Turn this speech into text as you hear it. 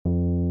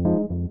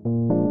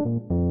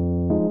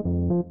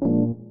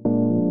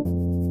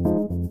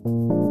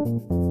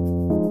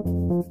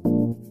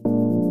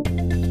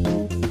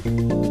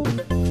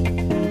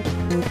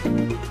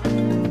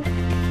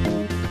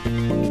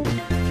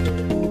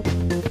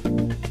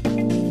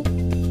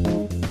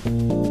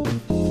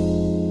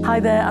Hi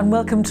there and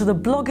welcome to the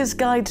Blogger's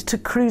Guide to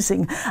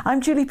Cruising.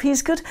 I'm Julie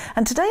Peasgood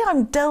and today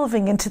I'm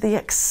delving into the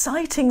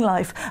exciting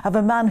life of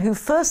a man who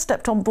first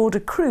stepped on board a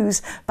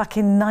cruise back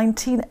in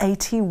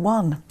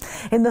 1981.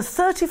 In the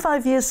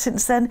 35 years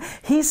since then,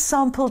 he's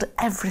sampled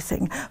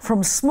everything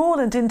from small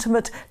and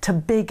intimate to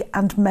big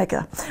and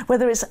mega.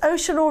 Whether it's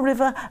ocean or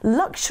river,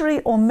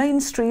 luxury or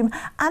mainstream,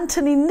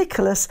 Anthony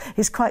Nicholas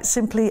is quite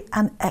simply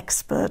an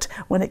expert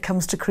when it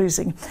comes to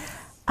cruising.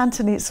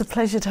 Anthony, it's a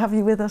pleasure to have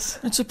you with us.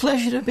 It's a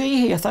pleasure to be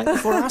here. Thank you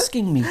for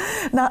asking me.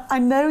 Now, I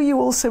know you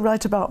also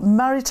write about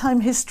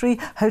maritime history,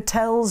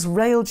 hotels,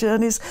 rail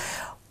journeys.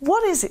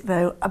 What is it,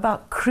 though,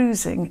 about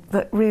cruising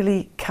that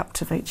really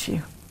captivates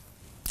you?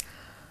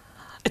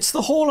 It's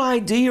the whole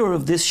idea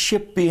of this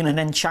ship being an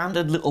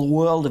enchanted little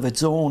world of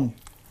its own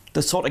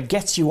that sort of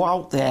gets you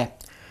out there.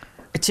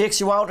 It takes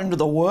you out into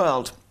the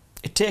world.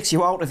 It takes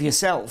you out of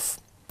yourself.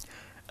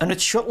 And it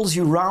shuttles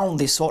you round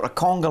this sort of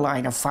conga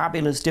line of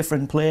fabulous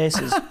different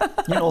places,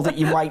 you know, that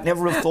you might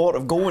never have thought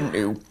of going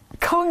to.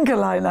 Conga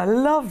line, I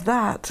love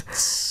that.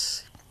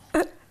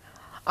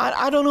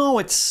 I don't know,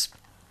 it's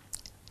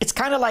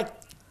kind of like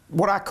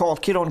what I call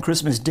kid on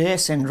Christmas Day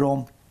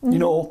syndrome. You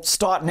know,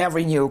 starting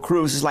every new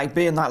cruise is like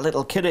being that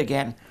little kid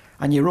again,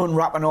 and you're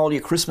unwrapping all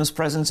your Christmas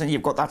presents and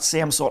you've got that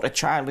same sort of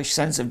childish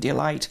sense of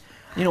delight,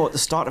 you know, at the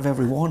start of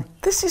every one.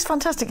 This is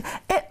fantastic.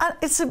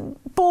 It's a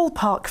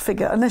ballpark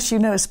figure, unless you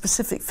know a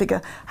specific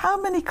figure.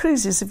 How many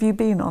cruises have you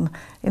been on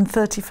in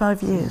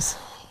 35 years?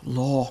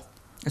 Law,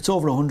 it's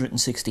over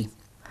 160.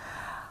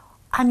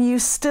 And you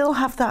still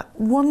have that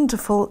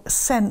wonderful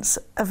sense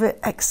of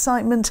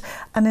excitement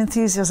and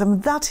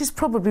enthusiasm. That is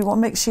probably what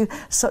makes you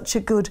such a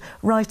good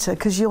writer,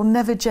 because you're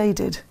never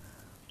jaded.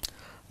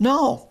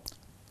 No.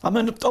 I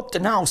mean, up to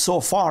now,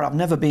 so far, I've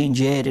never been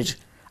jaded.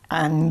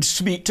 And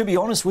to be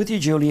honest with you,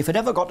 Julie, if it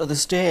ever got to the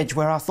stage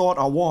where I thought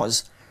I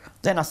was,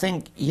 then I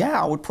think,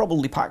 yeah, I would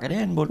probably pack it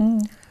in. But,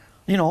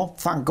 you know,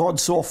 thank God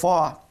so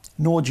far,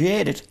 no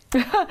jaded.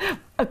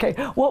 OK,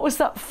 what was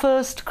that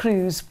first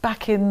cruise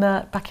back in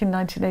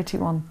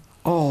 1981?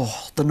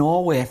 Oh, the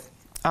Norway.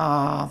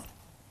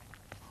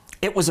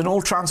 It was an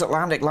old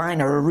transatlantic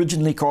liner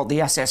originally called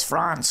the SS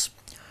France.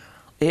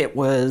 It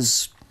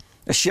was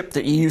a ship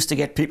that you used to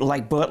get people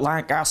like Burt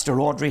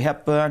Lancaster, Audrey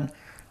Hepburn,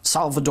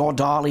 Salvador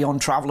Dali on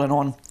travelling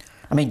on.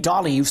 I mean,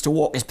 Dali used to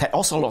walk his pet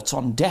ocelots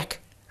on deck.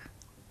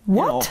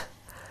 What?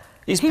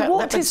 You know, he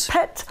walked his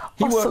pet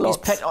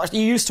ocelots?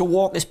 He used to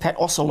walk his pet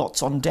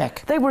ocelots on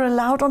deck. They were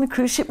allowed on a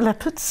cruise ship,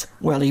 leopards?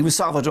 Well, he was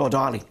Salvador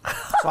Dali,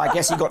 so I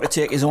guess he got to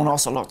take his own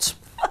ocelots.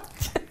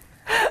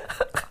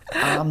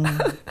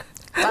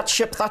 That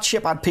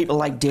ship had people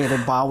like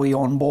David Bowie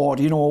on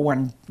board, you know,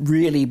 when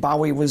really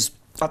Bowie was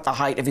at the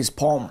height of his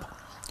pomp.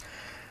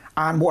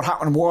 And what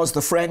happened was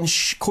the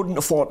French couldn't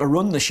afford to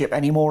run the ship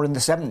anymore in the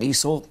 70s,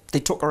 so they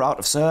took her out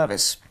of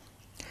service.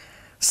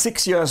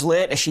 6 years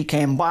later, she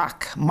came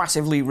back,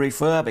 massively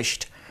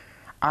refurbished,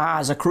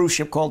 as a cruise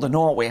ship called the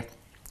Norway.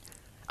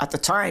 At the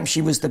time,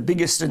 she was the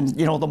biggest and,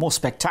 you know, the most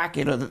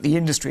spectacular that the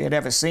industry had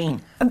ever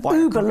seen. And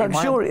uber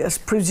luxurious,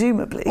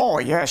 presumably. Oh,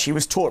 yeah, she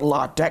was total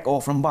Art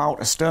Deco from bow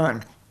to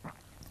stern.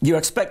 You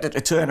expected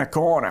to turn a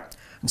corner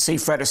and see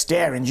Fred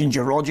Astaire and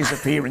Ginger Rogers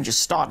appear and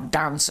just start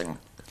dancing.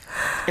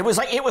 It was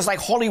like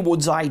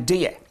Hollywood's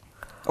idea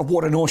of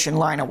what an ocean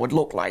liner would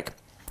look like.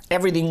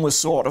 Everything was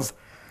sort of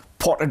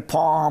potted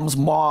palms,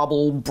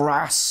 marble,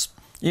 brass,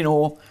 you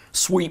know,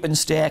 sweeping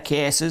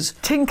staircases.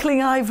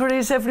 Tinkling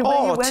ivories everywhere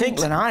you went. Oh,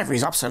 tinkling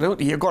ivories,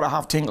 absolutely. You've got to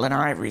have tinkling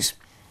ivories.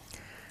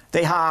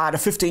 They had a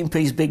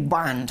 15-piece big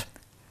band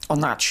on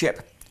that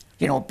ship.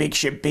 You know, big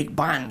ship, big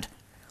band.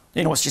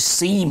 You know, it's just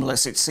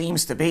seamless, it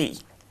seems to be.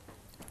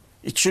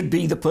 It should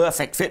be the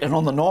perfect fit, and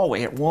on the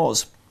Norway it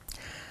was.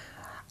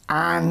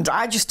 And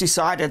I just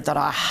decided that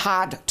I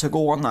had to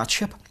go on that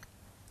ship.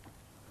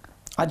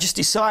 I just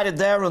decided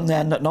there and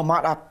then that no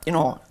matter, you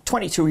know,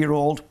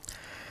 22-year-old,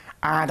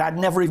 and I'd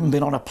never even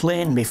been on a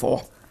plane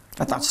before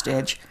at that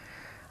stage.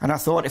 And I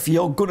thought, if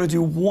you're going to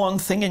do one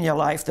thing in your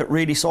life that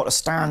really sort of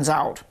stands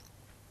out,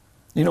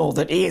 you know,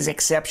 that is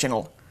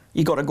exceptional,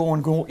 you got to go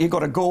and you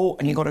got to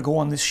go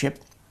on this ship.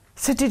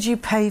 So did you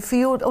pay for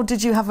your, or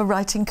did you have a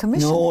writing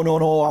commission?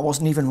 No, I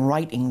wasn't even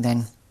writing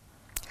then.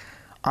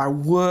 I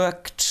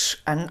worked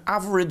an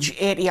average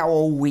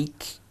 80-hour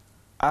week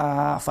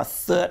for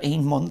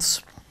 13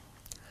 months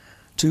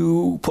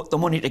to put the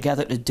money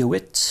together to do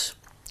it.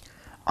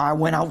 I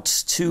went out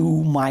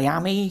to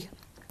Miami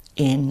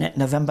in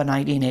November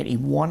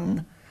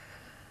 1981,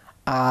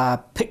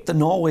 picked the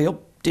Norway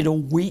up, did a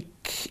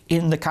week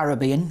in the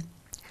Caribbean,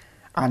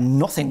 and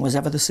nothing was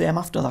ever the same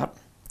after that.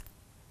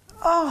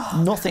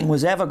 Oh. Nothing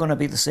was ever going to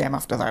be the same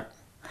after that.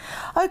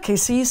 OK,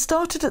 so you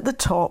started at the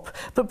top,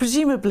 but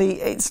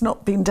presumably it's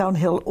not been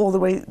downhill all the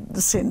way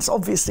since,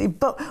 obviously.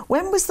 But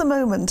when was the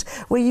moment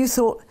where you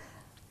thought,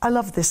 I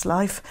love this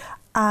life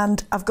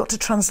and I've got to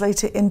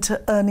translate it into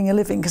earning a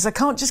living, because I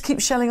can't just keep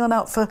shelling on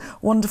out for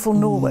wonderful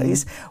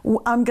Norways.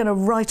 I'm going to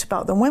write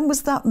about them. When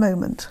was that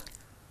moment?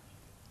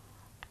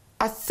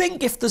 I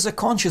think if there's a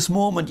conscious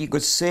moment you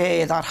could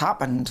say that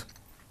happened,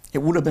 it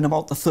would have been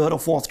about the third or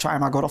fourth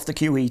time I got off the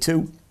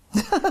QE2.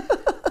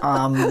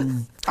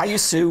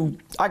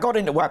 I got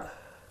into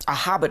a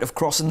habit of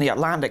crossing the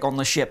Atlantic on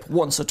the ship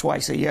once or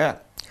twice a year.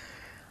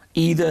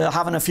 Either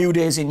having a few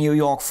days in New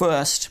York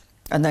first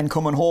and then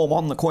coming home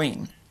on the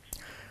Queen,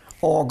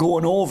 or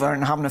going over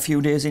and having a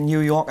few days in New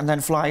York and then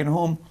flying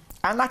home.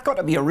 And that got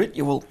to be a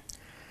ritual.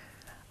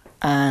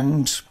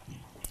 And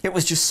it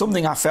was just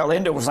something I fell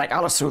into. It was like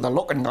Alice through the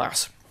looking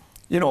glass.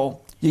 You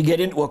know, you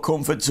get into a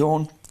comfort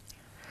zone.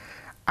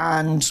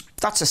 And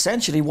that's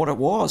essentially what it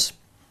was.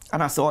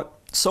 And I thought,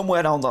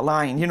 somewhere down the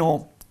line, you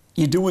know,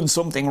 you're doing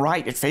something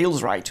right, it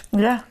feels right.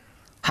 Yeah.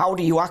 How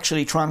do you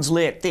actually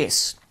translate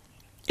this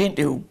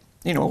into,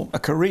 you know, a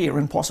career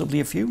and possibly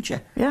a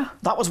future? Yeah.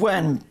 That was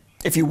when,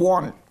 if you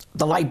want,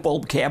 the light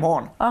bulb came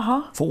on,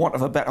 for want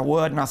of a better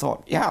word, and I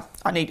thought, yeah,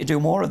 I need to do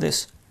more of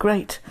this.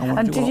 Great.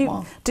 And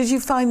did you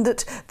find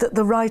that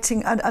the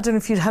writing, I don't know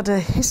if you'd had a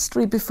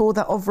history before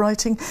that of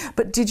writing,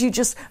 but did you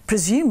just,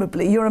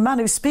 presumably, you're a man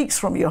who speaks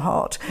from your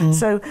heart,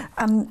 so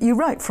you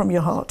write from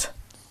your heart?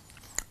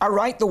 I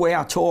write the way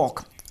I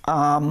talk.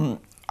 I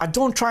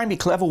don't try and be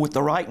clever with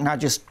the writing, I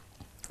just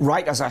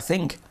write as I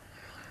think.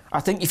 I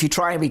think if you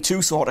try and be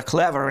too sort of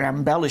clever and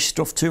embellish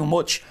stuff too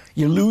much,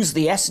 you lose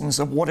the essence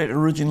of what it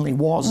originally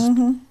was.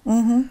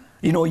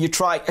 You know,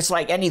 it's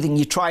like anything,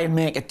 you try and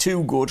make it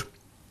too good.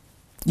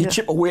 You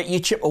chip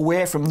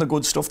away from the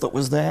good stuff that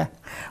was there.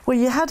 Well,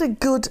 you had a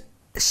good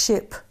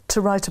ship to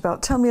write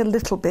about. Tell me a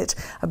little bit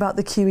about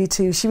the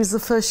QE2. She was the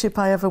first ship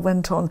I ever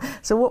went on.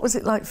 So what was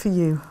it like for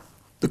you?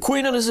 The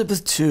Queen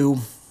Elizabeth II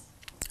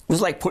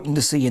was like putting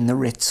to sea in the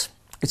Ritz.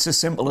 It's as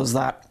simple as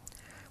that.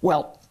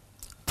 Well,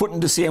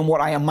 putting to sea in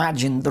what I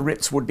imagined the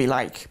Ritz would be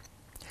like.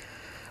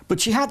 But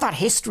she had that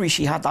history,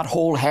 she had that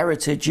whole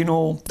heritage, you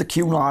know, the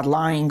Cunard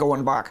line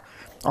going back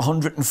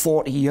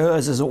 140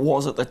 years as it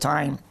was at the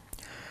time.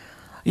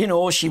 You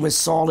know, she was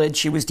solid,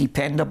 she was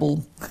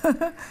dependable.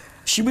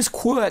 She was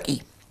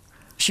quirky.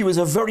 She was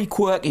a very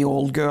quirky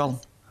old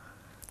girl,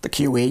 the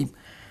QE.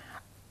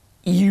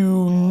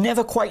 You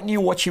never quite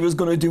knew what she was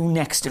going to do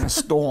next in a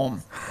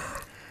storm.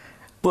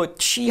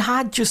 But she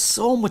had just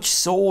so much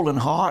soul and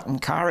heart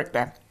and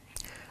character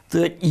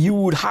that you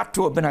would have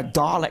to have been a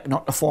Dalek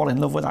not to fall in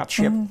love with that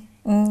ship.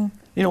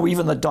 You know,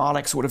 even the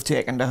Daleks would have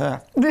taken to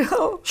her.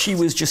 No. She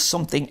was just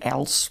something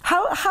else.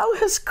 How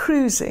has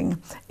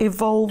cruising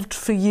evolved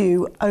for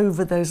you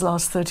over those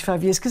last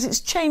 35 years? Because it's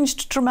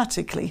changed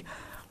dramatically.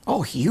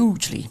 Oh,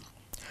 hugely.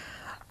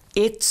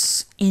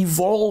 It's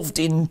evolved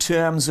in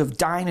terms of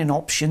dining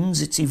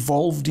options. It's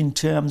evolved in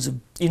terms of,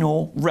 you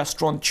know,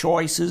 restaurant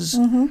choices.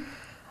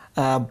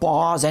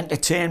 Bars,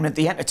 entertainment.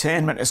 The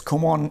entertainment has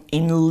come on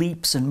in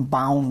leaps and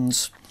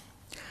bounds.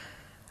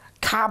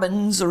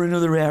 Cabins are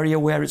another area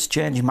where it's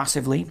changed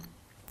massively.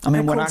 I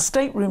mean, they're called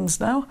staterooms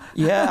now.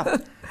 Yeah.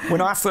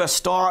 When I first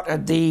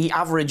started, the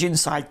average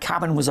inside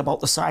cabin was about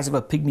the size of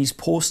a pygmy's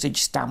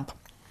postage stamp.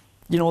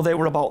 You know, they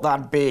were about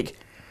that big.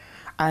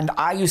 And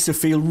I used to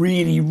feel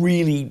really,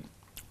 really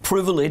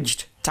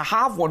privileged to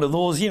have one of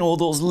those, you know,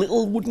 those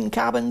little wooden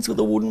cabins with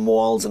the wooden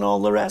walls and all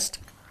the rest.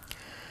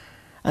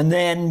 And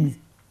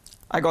then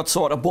I got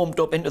sort of bumped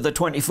up into the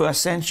 21st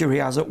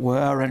century, as it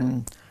were,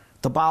 and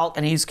the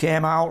balconies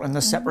came out and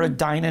the separate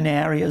dining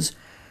areas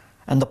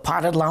and the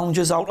padded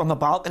lounges out on the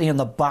balcony and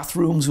the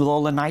bathrooms with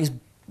all the nice,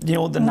 you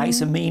know, the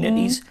nice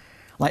amenities,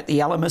 like the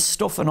Elemis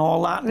stuff and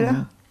all that. Yeah.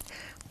 And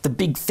the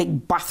big,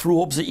 thick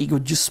bathrobes that you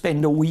could just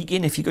spend a week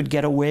in if you could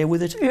get away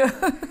with it. Yeah.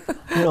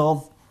 You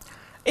know,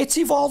 it's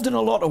evolved in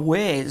a lot of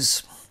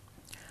ways,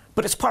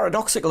 but it's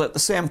paradoxical at the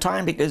same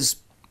time because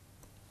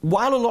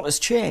while a lot has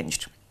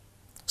changed,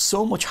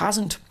 so much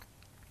hasn't.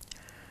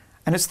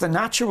 And it's the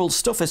natural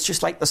stuff. It's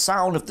just like the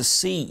sound of the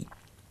sea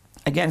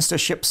against a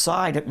ship's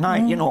side at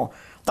night, you know.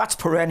 That's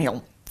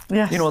perennial.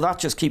 Yes. You know, that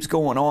just keeps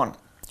going on.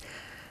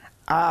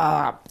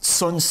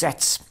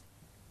 Sunsets,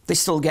 they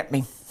still get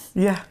me.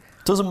 Yeah.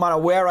 Doesn't matter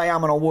where I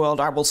am in a world,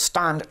 I will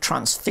stand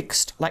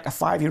transfixed like a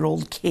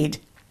 5-year-old kid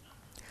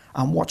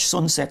and watch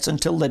sunsets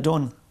until they're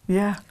done.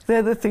 Yeah,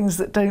 they're the things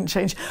that don't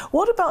change.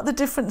 What about the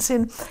difference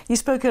in, you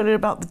spoke earlier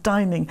about the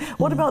dining,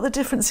 what about the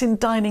difference in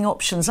dining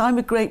options? I'm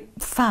a great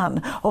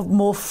fan of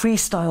more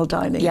freestyle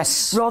dining.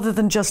 Yes. Rather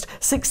than just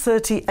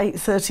 6:30,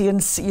 8:30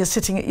 and you're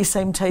sitting at your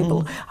same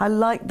table. I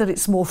like that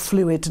it's more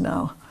fluid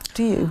now.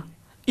 Do you?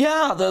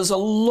 Yeah, there's a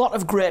lot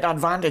of great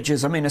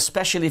advantages. I mean,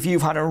 especially if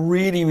you've had a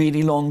really,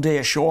 really long day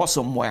ashore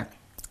somewhere.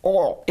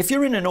 Or if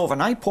you're in an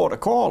overnight port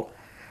of call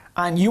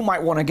and you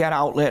might want to get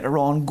out later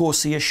on, go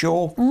see a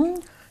show.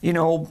 You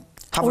know,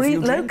 have or a few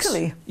eat drinks.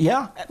 locally.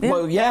 Yeah,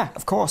 well, yeah,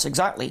 of course,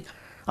 exactly.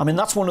 I mean,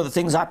 that's one of the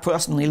things I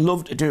personally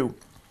love to do,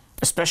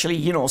 especially,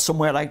 you know,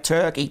 somewhere like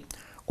Turkey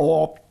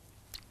or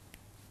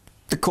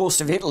the coast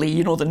of Italy,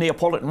 you know, the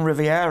Neapolitan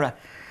Riviera.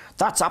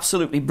 That's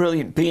absolutely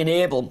brilliant, being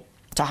able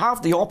to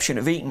have the option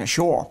of eating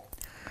ashore.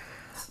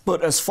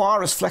 But as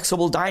far as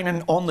flexible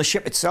dining on the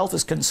ship itself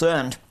is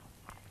concerned,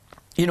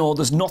 you know,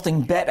 there's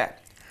nothing better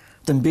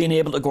than being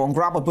able to go and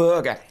grab a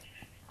burger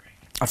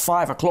at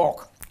 5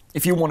 o'clock.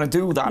 If you want to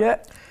do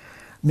that,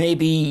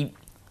 maybe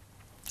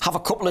have a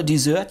couple of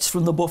desserts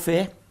from the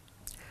buffet.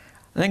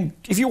 And then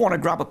if you want to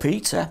grab a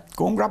pizza,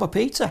 go and grab a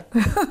pizza.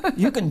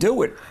 You can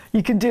do it.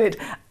 You can do it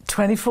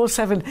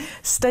 24/7.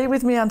 Stay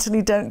with me,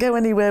 Anthony. Don't go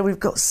anywhere. We've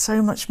got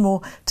so much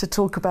more to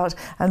talk about.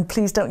 And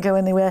please don't go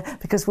anywhere,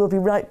 because we'll be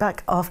right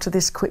back after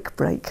this quick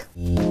break.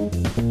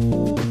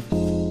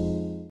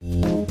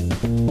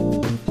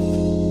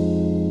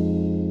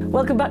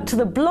 Welcome back to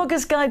the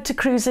Blogger's Guide to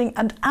Cruising,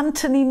 and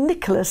Anthony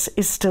Nicholas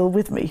is still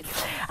with me.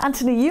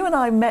 Anthony, you and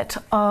I met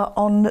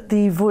on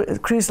the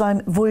cruise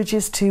line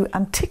voyages to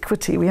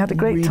Antiquity. We had a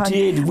great time.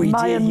 We did,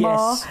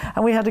 Myanmar, yes.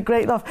 and we had a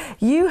great laugh.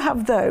 You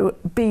have, though,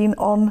 been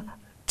on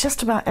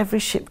just about every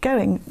ship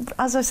going.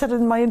 As I said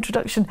in my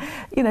introduction,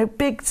 you know,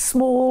 big,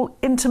 small,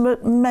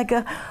 intimate,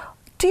 mega.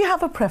 Do you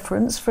have a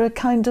preference for a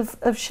kind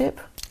of ship?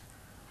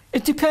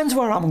 It depends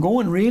where I'm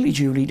going, really,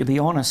 Julie, to be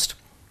honest.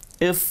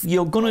 If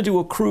you're going to do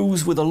a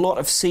cruise with a lot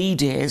of sea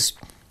days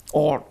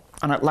or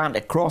an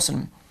Atlantic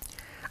crossing,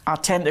 I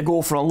tend to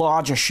go for a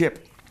larger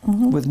ship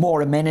with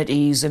more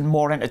amenities and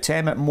more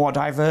entertainment and more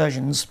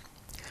diversions.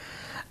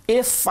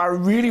 If I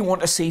really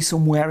want to see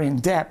somewhere in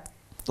depth,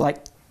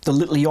 like the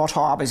little yacht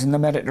harbours in the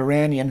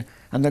Mediterranean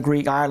and the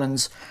Greek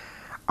islands,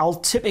 I'll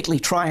typically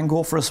try and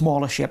go for a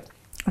smaller ship.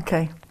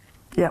 Okay.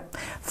 Yeah.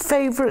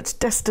 Favourite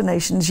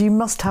destinations? You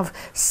must have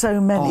so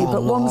many,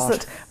 but Lord. ones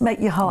that make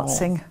your heart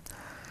sing.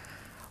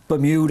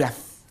 Bermuda,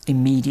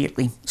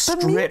 immediately.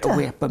 Straight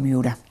away,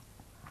 Bermuda.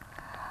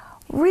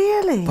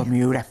 Really?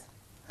 Bermuda.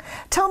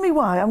 Tell me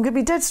why. I'm going to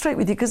be dead straight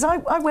with you, because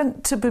I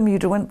went to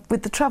Bermuda, went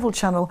with the Travel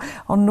Channel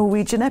on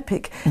Norwegian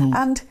Epic,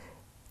 and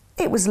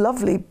it was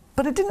lovely,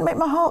 but it didn't make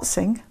my heart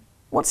sing.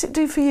 What's it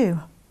do for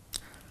you?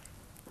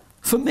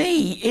 For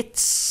me,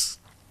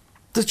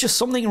 there's just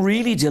something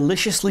really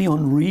deliciously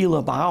unreal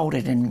about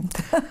it, and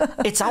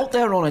it's out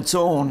there on its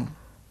own.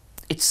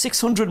 It's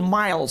 600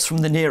 miles from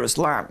the nearest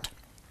land.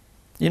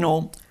 You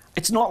know,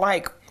 it's not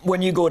like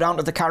when you go down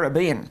to the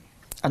Caribbean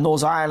and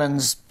those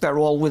islands, they're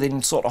all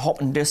within sort of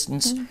hopping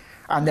distance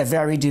and they're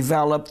very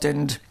developed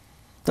and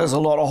there's a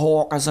lot of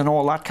hawkers and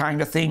all that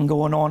kind of thing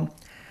going on.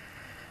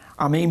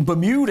 I mean,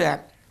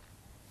 Bermuda,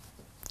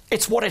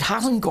 it's what it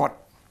hasn't got.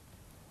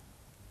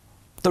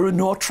 There are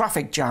no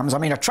traffic jams. I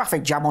mean, a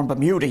traffic jam on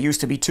Bermuda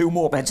used to be 2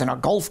 mopeds and a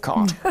golf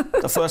cart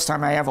the first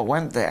time I ever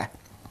went there.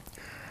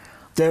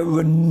 There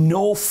were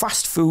no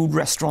fast food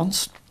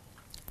restaurants,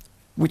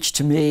 which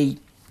to me,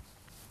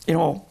 you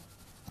know,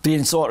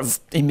 being sort of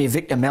in my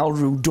Victor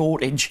Melrue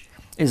dotage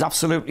is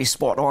absolutely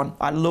spot on.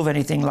 I love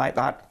anything like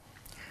that.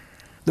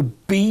 The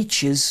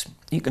beaches,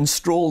 you can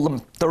stroll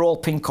them, they're all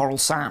pink coral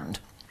sand.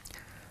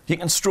 You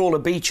can stroll a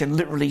beach and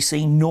literally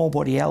see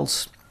nobody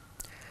else.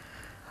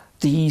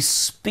 The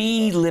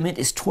speed limit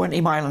is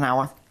 20 miles an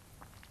hour.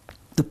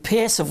 The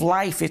pace of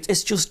life,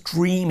 it's just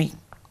dreamy.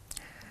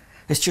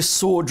 It's just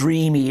so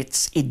dreamy,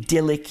 it's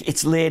idyllic,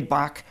 it's laid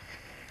back.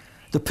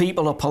 The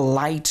people are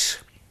polite.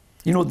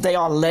 You know, they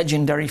are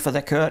legendary for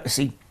their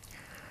courtesy.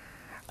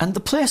 And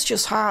the place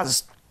just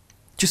has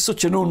just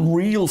such an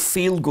unreal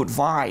feel-good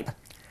vibe.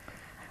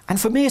 And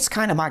for me, it's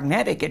kind of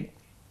magnetic.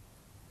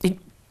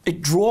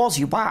 It draws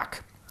you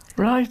back.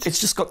 Right.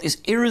 It's just got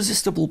this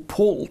irresistible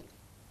pull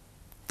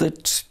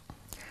that,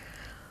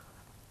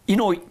 you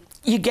know,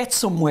 you get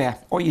somewhere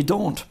or you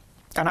don't.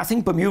 And I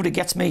think Bermuda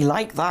gets me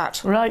like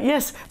that. Right,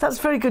 yes, that's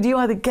very good. You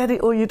either get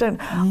it or you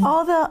don't.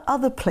 Are there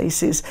other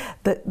places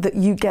that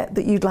you get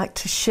that you'd like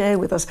to share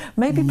with us?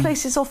 Maybe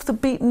places off the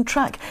beaten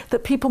track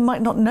that people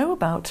might not know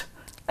about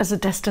as a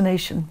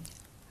destination?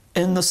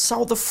 In the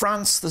south of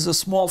France, there's a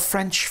small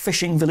French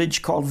fishing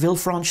village called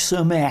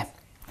Villefranche-sur-Mer.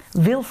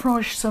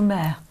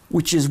 Villefranche-sur-Mer.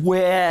 Which is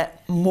where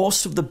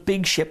most of the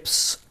big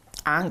ships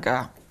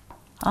anchor.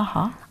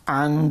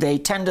 And they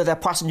tender their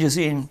passengers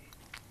in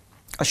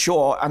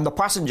ashore, and the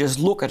passengers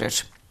look at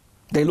it.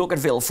 They look at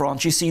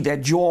Villefranche, you see their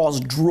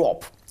jaws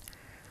drop.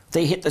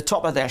 They hit the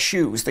top of their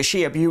shoes, the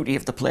sheer beauty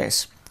of the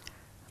place.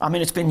 I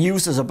mean, it's been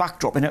used as a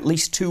backdrop in at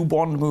least 2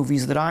 Bond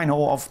movies that I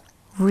know of.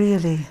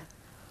 Really?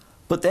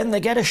 But then they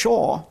get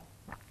ashore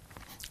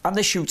and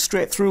they shoot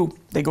straight through.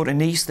 They go to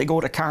Nice, they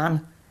go to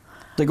Cannes,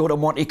 they go to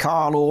Monte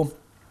Carlo.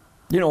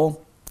 You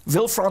know,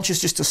 Villefranche is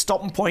just a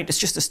stopping point, it's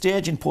just a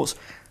staging post.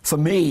 For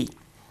me,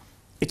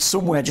 it's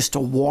somewhere just to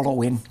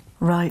wallow in.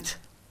 Right.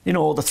 You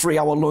know, the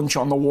 3-hour lunch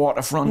on the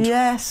waterfront.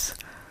 Yes.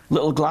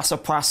 Little glass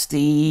of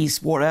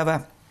pasties,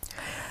 whatever.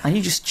 And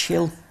you just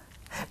chill.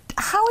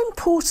 How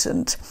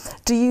important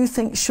do you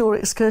think shore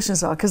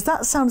excursions are? Because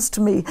that sounds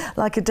to me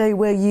like a day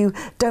where you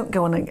don't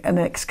go on an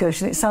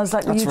excursion. It sounds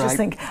like That's you just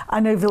think, I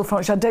know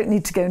Villefranche, I don't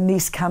need to go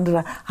Nice,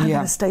 Canada, I'm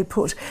going to stay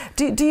put.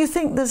 Do you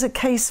think there's a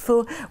case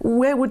for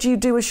where would you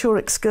do a shore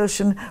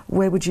excursion,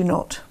 where would you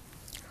not?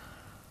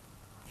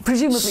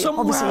 Presumably,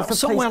 obviously,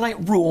 somewhere like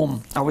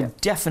Rome, I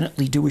would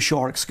definitely do a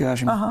shore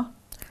excursion.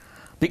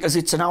 Because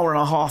it's an hour and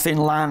a half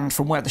inland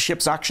from where the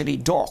ships actually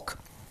dock.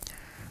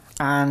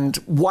 And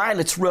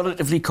while it's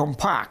relatively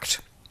compact,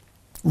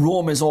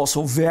 Rome is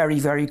also very,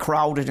 very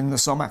crowded in the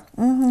summer.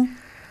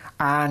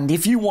 And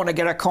if you want to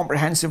get a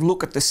comprehensive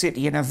look at the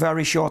city in a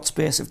very short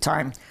space of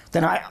time,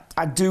 then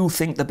I do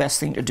think the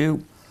best thing to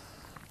do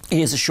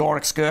is a shore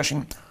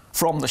excursion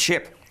from the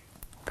ship.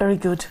 Very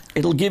good.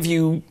 It'll give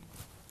you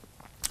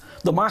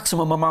the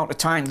maximum amount of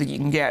time that you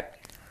can get.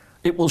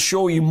 It will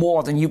show you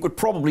more than you could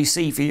probably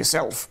see for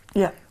yourself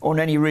on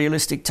any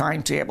realistic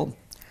timetable.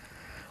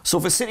 So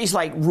for cities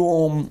like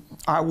Rome,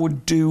 I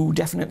would do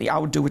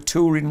a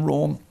tour in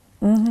Rome.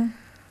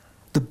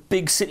 The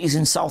big cities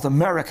in South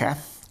America,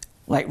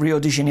 like Rio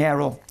de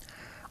Janeiro,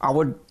 I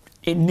would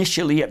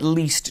initially at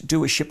least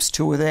do a ship's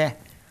tour there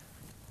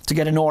to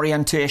get an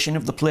orientation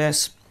of the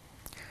place.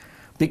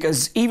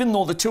 Because even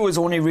though the tours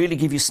only really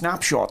give you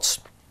snapshots,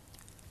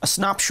 a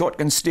snapshot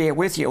can stay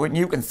with you and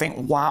you can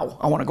think, wow,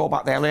 I want to go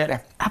back there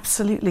later.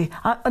 Absolutely.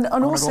 And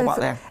also,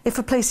 if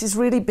a place is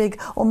really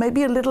big or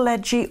maybe a little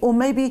edgy or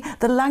maybe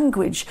the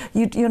language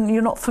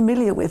you're not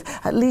familiar with,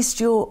 at least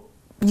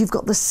you've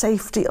got the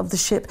safety of the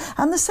ship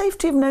and the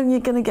safety of knowing you're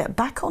going to get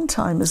back on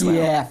time as well.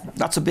 Yeah,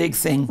 that's a big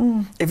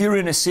thing. If you're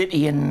in a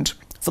city and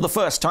for the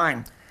first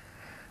time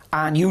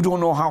and you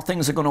don't know how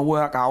things are going to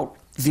work out,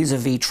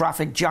 vis-a-vis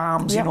traffic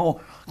jams, you know,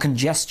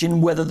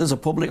 congestion, whether there's a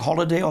public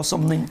holiday or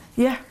something,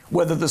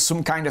 whether there's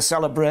some kind of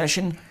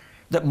celebration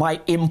that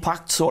might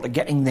impact sort of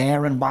getting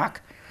there and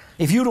back.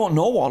 If you don't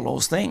know all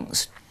those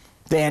things,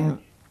 then,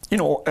 you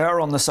know,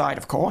 err on the side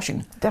of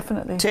caution.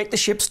 Definitely. Take the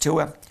ship's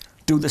tour,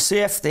 do the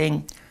safe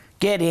thing,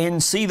 get in,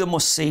 see the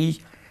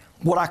must-see,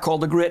 what I call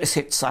the greatest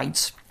hit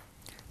sites.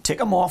 Tick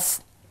them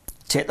off,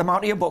 take them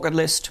out of your bucket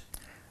list,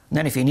 and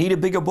then if you need a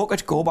bigger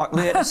bucket, go back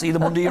later, see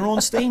them under your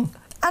own steam.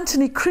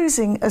 Anthony,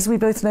 cruising, as we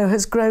both know,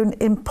 has grown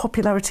in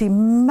popularity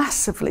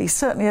massively,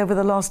 certainly over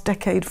the last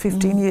decade,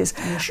 15 years.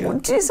 Yeah,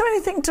 sure. Is there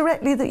anything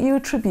directly that you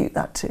attribute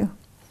that to?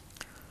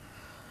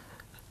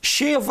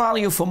 Sheer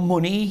value for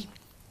money,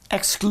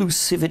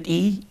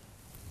 exclusivity,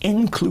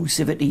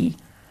 inclusivity,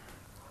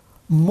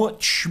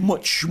 much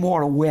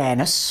more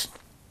awareness.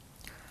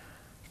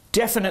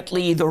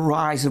 Definitely the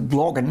rise of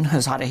blogging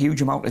has had a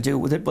huge amount to do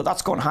with it, but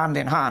that's gone hand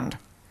in hand.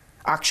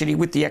 Actually,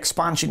 with the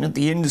expansion of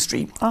the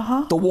industry,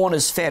 the one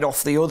has fed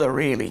off the other,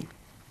 really.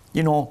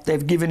 You know,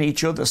 they've given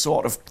each other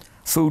sort of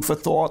food for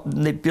thought,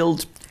 and they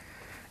build.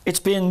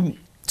 It's been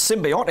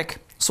symbiotic,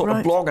 sort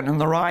of blogging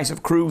and the rise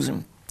of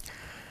cruising.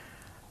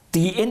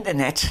 The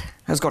internet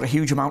has got a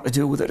huge amount to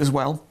do with it as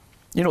well.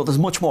 You know, there's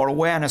much more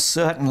awareness,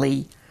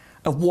 certainly,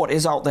 of what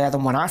is out there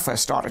than when I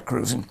first started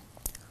cruising.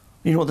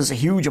 You know, there's a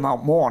huge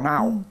amount more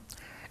now.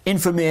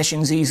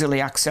 Information's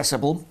easily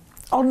accessible.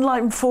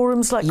 Online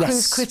forums like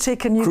Cruise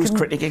Critic, and you Cruise can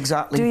Critic,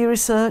 exactly. do your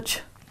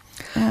research.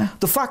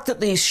 The fact that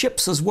these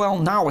ships as well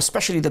now,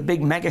 especially the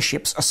big mega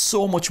ships, are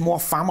so much more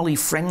family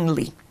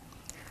friendly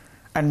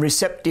and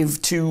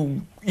receptive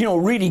to, you know,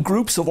 really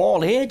groups of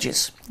all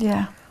ages.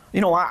 Yeah.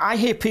 You know, I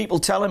hear people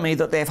telling me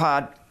that they've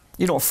had,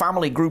 you know,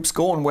 family groups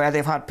going where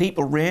they've had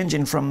people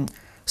ranging from,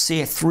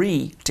 say,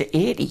 3 to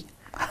 80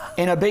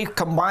 in a big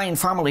combined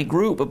family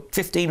group of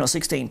 15 or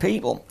 16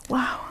 people.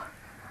 Wow.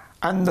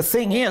 And the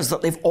thing is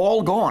that they've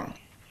all gone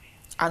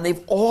and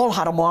they've all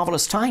had a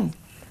marvellous time.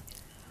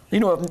 You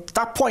know,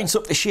 that points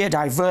up the sheer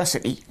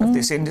diversity of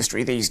this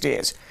industry these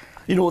days.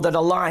 You know, that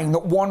allowing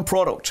that one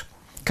product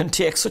can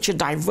take such a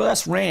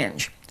diverse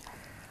range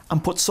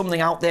and put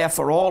something out there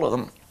for all of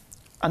them,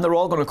 and they're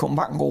all going to come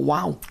back and go,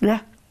 wow.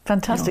 Yeah,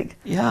 fantastic.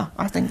 You know, yeah,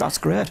 I think that's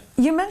great.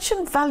 You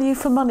mentioned value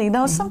for money.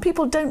 Now, some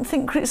people don't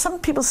think, some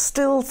people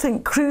still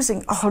think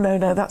cruising, oh, no,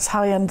 that's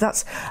high-end,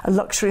 that's a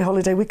luxury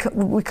holiday, we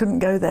couldn't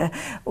go there.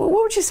 What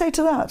would you say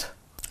to that?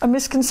 A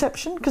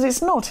misconception? Because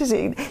it's not, is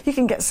it? You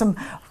can get some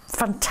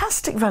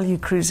fantastic value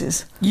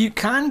cruises. You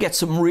can get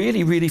some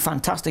really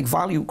fantastic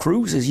value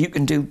cruises. You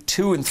can do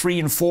 2 and 3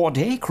 and 4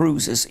 day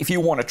cruises if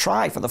you want to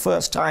try for the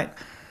first time.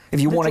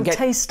 If you want to get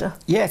taster.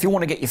 Yeah, if you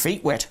want to get your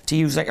feet wet, to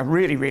use like a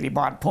really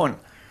bad pun,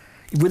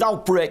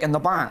 without breaking the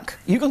bank,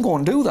 you can go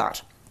and do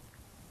that.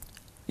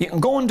 You can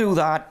go and do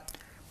that.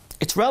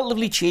 It's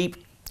relatively cheap.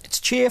 It's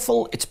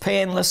cheerful. It's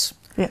painless.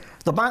 Yeah.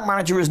 The bank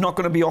manager is not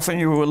going to be offering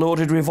you a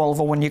loaded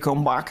revolver when you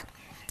come back.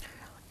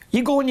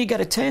 You go and you get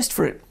a taste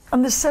for it.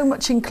 And there's so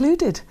much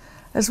included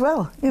as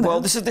well. You know. Well,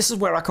 this is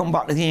where I come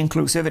back to the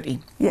inclusivity.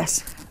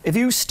 Yes. If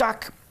you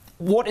stack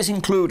what is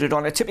included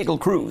on a typical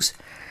cruise,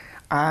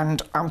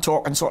 and I'm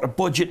talking sort of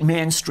budget,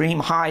 mainstream,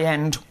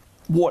 high-end,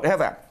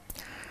 whatever,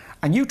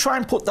 and you try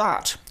and put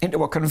that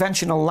into a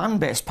conventional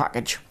land-based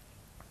package,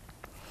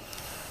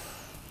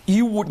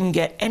 you wouldn't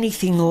get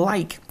anything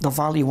like the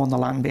value on the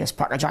land-based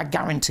package. I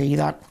guarantee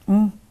that.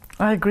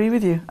 I agree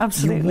with you,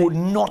 absolutely. You would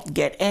not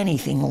get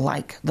anything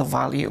like the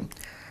value,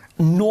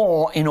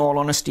 nor, in all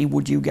honesty,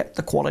 would you get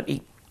the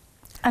quality.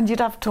 And you'd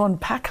have to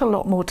unpack a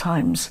lot more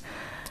times.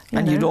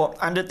 And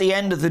at the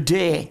end of the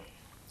day,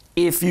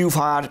 if you've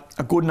had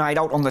a good night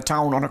out on the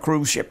town on a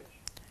cruise ship,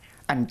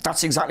 and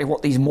that's exactly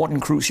what these modern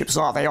cruise ships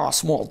are, they are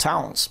small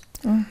towns.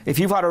 If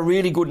you've had a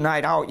really good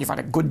night out, you've had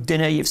a good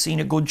dinner, you've seen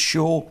a good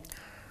show,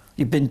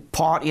 you've been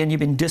partying,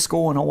 you've been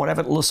discoing or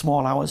whatever till the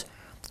small hours,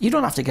 you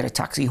don't have to get a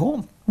taxi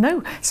home.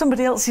 No,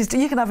 somebody else is.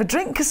 You can have a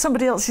drink because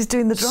somebody else is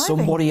doing the driving.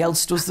 Somebody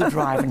else does the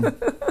driving.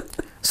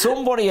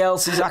 Somebody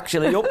else is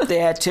actually up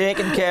there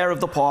taking care of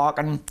the park,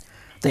 and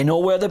they know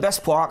where the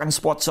best parking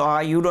spots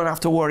are. You don't have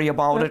to worry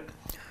about it.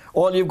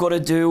 All you've got to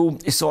do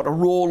is sort of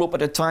roll up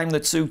at a time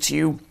that suits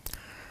you,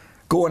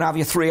 go and have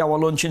your 3-hour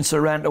lunch in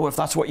Sorrento if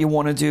that's what you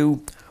want to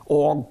do,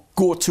 or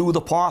go to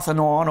the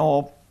Parthenon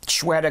or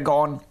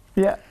Schwedegorn.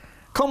 Yeah.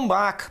 Come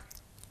back,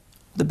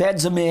 the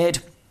beds are made,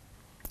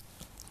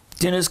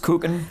 dinner's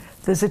cooking.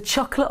 There's a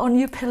chocolate on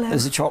your pillow.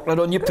 There's a chocolate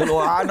on your pillow.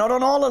 Not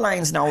on all the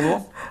lines now,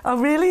 though. Oh,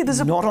 really?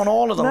 Not on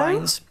all of the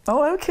lines.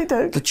 Oh, okay,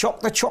 doke. The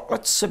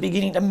chocolates are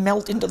beginning to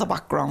melt into the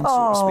background,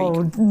 so to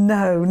speak. Oh,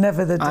 no,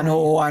 never the day. I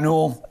know. I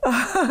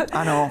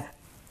know.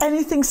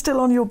 Anything still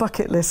on your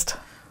bucket list?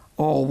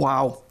 Oh,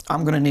 wow.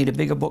 I'm going to need a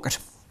bigger bucket.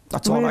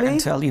 That's all I can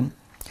tell you.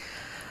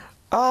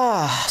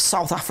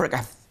 South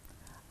Africa.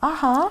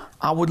 Uh-huh.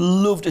 I would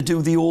love to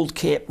do the old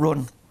Cape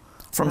run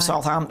from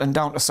Southampton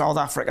down to South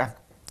Africa.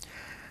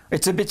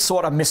 It's a bit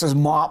sort of Mrs.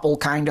 Marple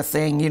kind of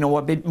thing, you know,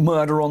 a bit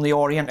Murder on the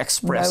Orient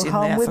Express in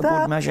there for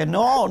good measure.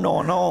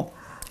 No.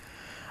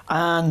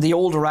 And the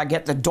older I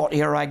get, the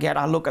dottier I get,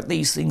 I look at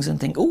these things and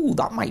think, oh,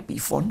 that might be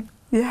fun.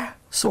 Yeah.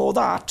 So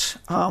that.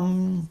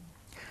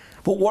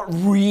 But what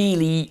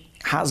really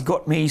has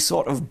got me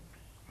sort of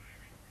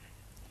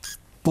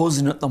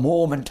buzzing at the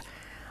moment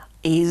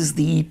is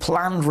the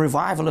planned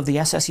revival of the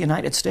SS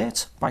United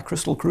States by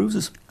Crystal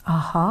Cruises.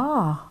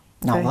 Aha.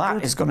 Now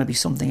that is going to be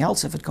something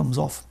else if it comes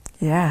off.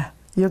 Yeah,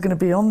 you're going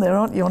to be on there,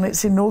 aren't you, on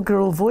its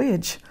inaugural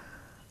voyage?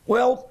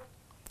 Well,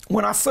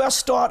 when I first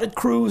started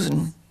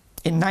cruising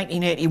in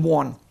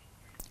 1981,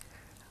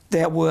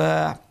 there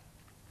were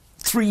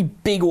 3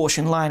 big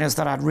ocean liners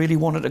that I'd really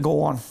wanted to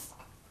go on.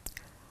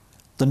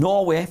 The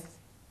Norway,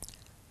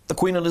 the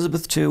Queen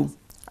Elizabeth II,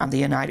 and the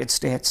United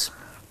States.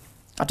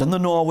 I've done the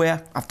Norway,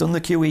 I've done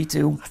the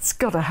QE2. It's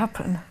got to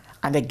happen.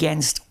 And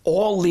against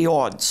all the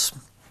odds,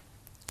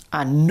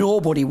 and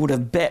nobody would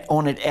have bet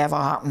on it ever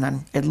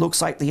happening, it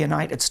looks like the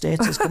United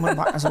States is coming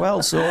back as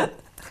well. So,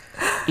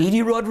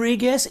 Edie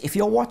Rodriguez, if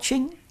you're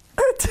watching,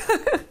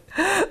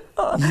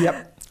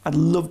 yep, I'd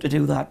love to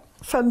do that.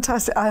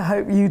 Fantastic. I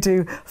hope you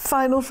do.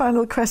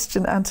 Final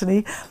question,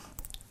 Anthony.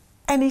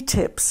 Any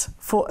tips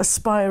for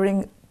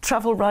aspiring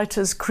travel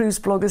writers, cruise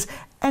bloggers,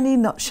 any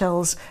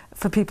nutshells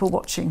for people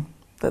watching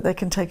that they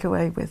can take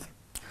away with?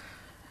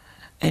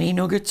 Any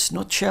nuggets,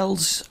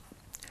 nutshells?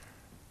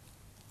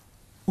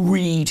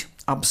 Read,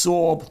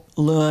 absorb,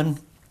 learn,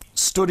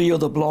 study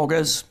other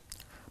bloggers,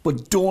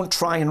 but don't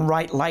try and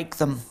write like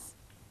them.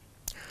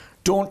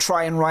 Don't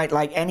try and write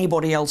like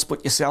anybody else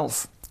but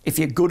yourself. If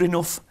you're good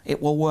enough,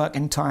 it will work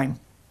in time.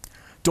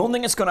 Don't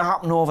think it's going to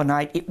happen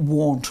overnight. It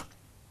won't.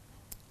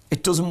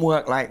 It doesn't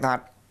work like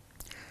that.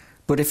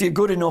 But if you're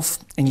good enough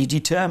and you're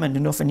determined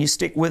enough and you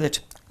stick with it,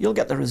 you'll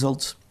get the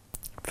results.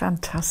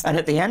 Fantastic. And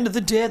at the end of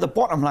the day, the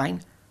bottom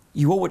line,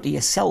 you owe it to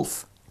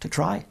yourself to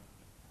try.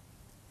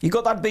 You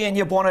got that bee in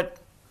your bonnet,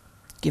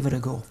 give it a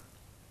go.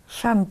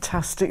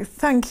 Fantastic.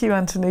 Thank you,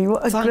 Anthony.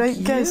 What a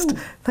great guest.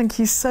 Thank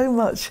you so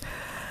much.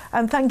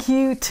 And thank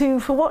you too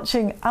for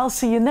watching. I'll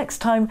see you next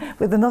time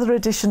with another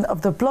edition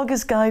of the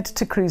Blogger's Guide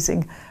to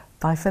Cruising.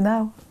 Bye for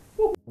now.